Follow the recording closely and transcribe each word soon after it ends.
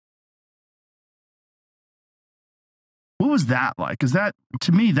What was that like? Because that,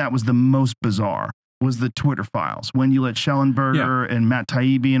 to me, that was the most bizarre, was the Twitter files. When you let Schellenberger and Matt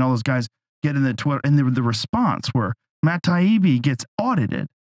Taibbi and all those guys get in the Twitter, and the response where Matt Taibbi gets audited.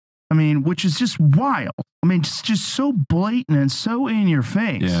 I mean, which is just wild. I mean, it's just so blatant and so in your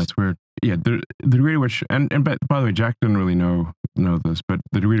face. Yeah, it's weird. Yeah, the degree to which, and by the way, Jack didn't really know this, but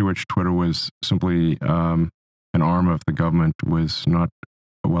the degree to which Twitter was simply an arm of the government was not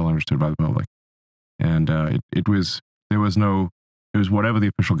well understood by the public. And it was whatever the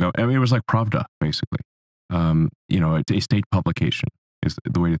official government, I mean, it was like Pravda, basically. It's a state publication is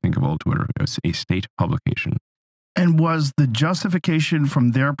the way to think of old Twitter. It's a state publication. And was the justification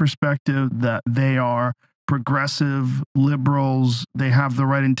from their perspective that they are progressive liberals, they have the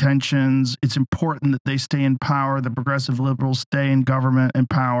right intentions, it's important that they stay in power, the progressive liberals stay in government and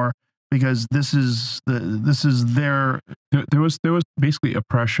power, because this is their... There was basically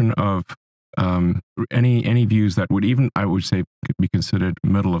oppression of any views that would even, I would say, be considered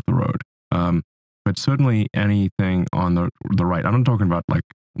middle of the road. But certainly anything on the right. I'm not talking about like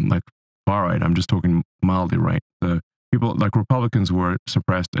far right. I'm just talking mildly right. The people like Republicans were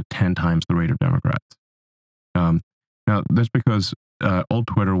suppressed at 10 times the rate of Democrats. Now that's because old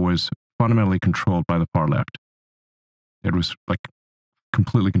Twitter was fundamentally controlled by the far left. It was like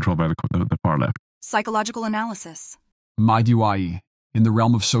completely controlled by the far left. Psychological analysis. Maidiwai, in the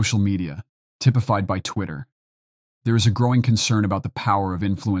realm of social media, typified by Twitter, there is a growing concern about the power of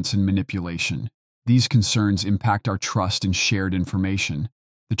influence and manipulation. These concerns impact our trust in shared information,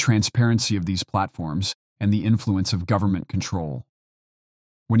 the transparency of these platforms, and the influence of government control.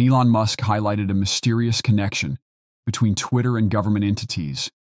 When Elon Musk highlighted a mysterious connection between Twitter and government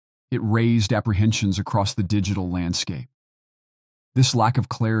entities, it raised apprehensions across the digital landscape. This lack of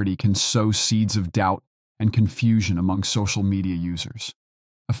clarity can sow seeds of doubt and confusion among social media users,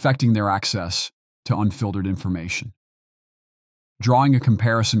 affecting their access to unfiltered information. Drawing a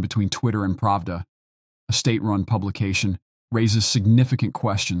comparison between Twitter and Pravda, a state-run publication, raises significant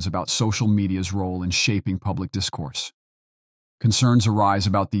questions about social media's role in shaping public discourse. Concerns arise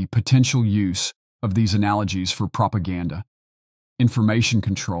about the potential use of these analogies for propaganda, information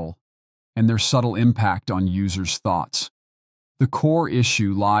control, and their subtle impact on users' thoughts. The core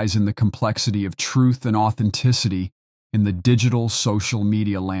issue lies in the complexity of truth and authenticity in the digital social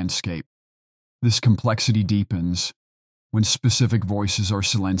media landscape. This complexity deepens when specific voices are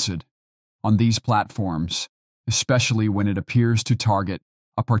silenced on these platforms, especially when it appears to target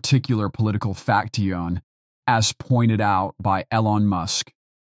a particular political faction, as pointed out by Elon Musk.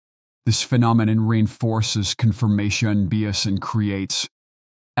 This phenomenon reinforces confirmation bias and creates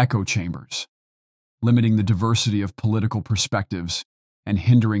echo chambers, limiting the diversity of political perspectives and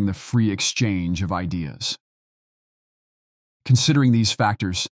hindering the free exchange of ideas. Considering these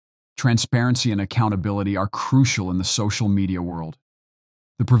factors, transparency and accountability are crucial in the social media world.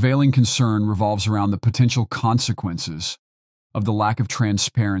 The prevailing concern revolves around the potential consequences of the lack of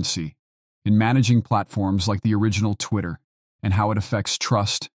transparency in managing platforms like the original Twitter and how it affects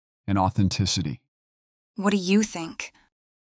trust and authenticity. What do you think?